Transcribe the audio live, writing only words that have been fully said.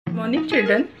Morning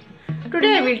children,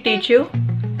 today I will teach you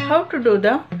how to do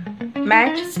the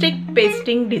matchstick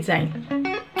pasting design.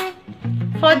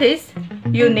 For this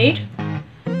you need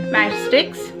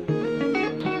matchsticks,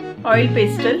 oil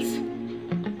pastels,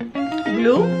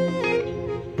 glue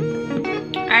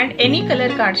and any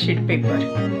color card sheet paper.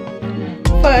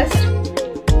 First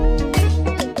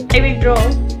I will draw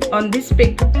on this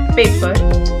paper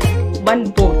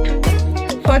one boat.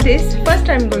 For this, first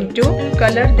I am going to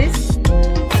color this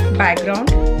background.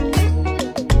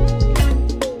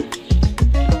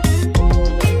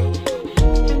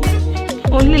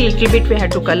 Only little bit we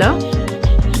have to color.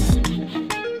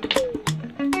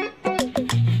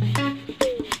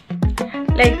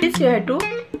 Like this you have to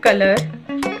color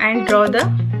and draw the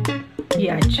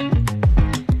edge.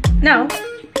 Now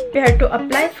we have to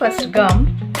apply first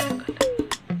gum.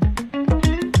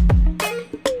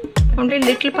 Only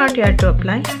little part you have to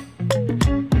apply.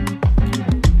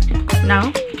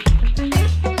 Now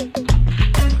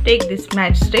take this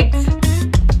matchsticks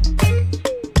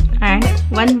and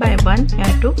one by one you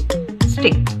have to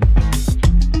stick.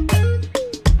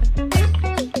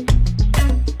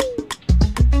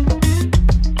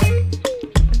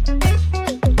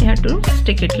 You have to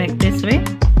stick it like this way.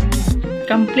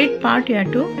 Complete part you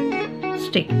have to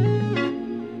stick.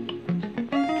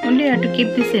 Only you have to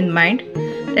keep this in mind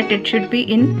that it should be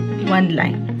in one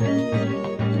line.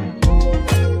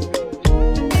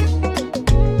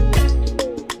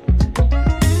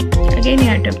 Again you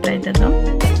have to apply the gum.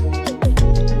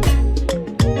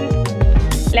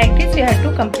 Like this you have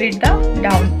to complete the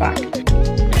down part.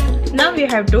 Now you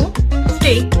have to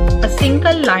stick a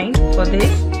single line for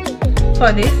this.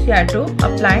 For this you have to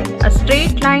apply a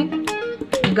straight line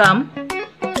gum.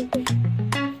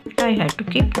 I have to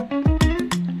keep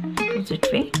opposite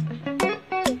way.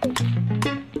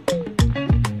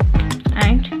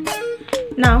 And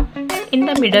now in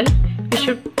the middle we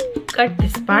should cut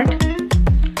this part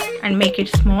and make it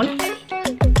small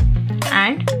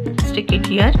and stick it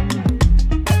here.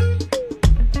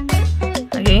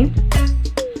 Again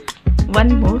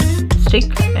one more stick,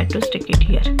 we have to stick it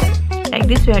here. Like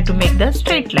this we have to make the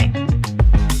straight line.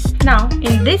 Now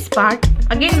in this part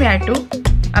again we have to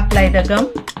apply the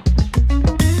gum.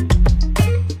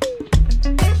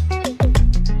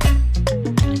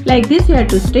 Like this you have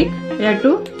to stick. You have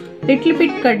to little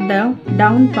bit cut the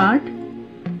down part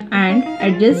and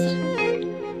adjust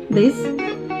this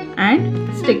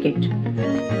and stick it.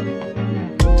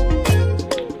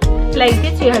 Like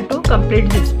this you have to complete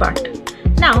this part.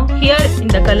 Now here in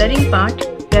the coloring part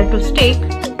you have to stick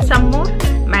some more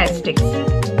matchsticks.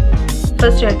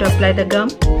 First you have to apply the gum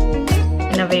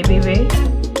in a wavy way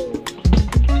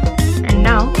and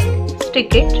now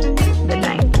stick it the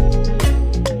line.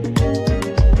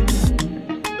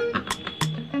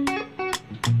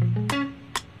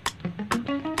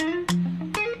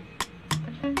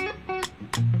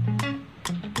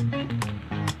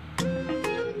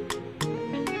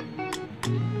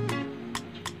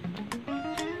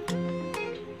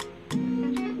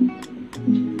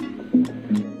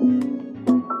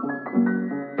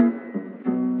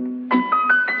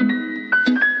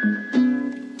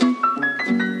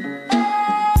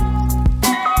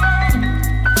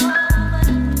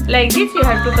 Like this you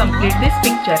have to complete this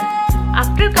picture.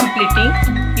 After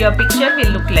completing, your picture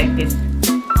will look like this.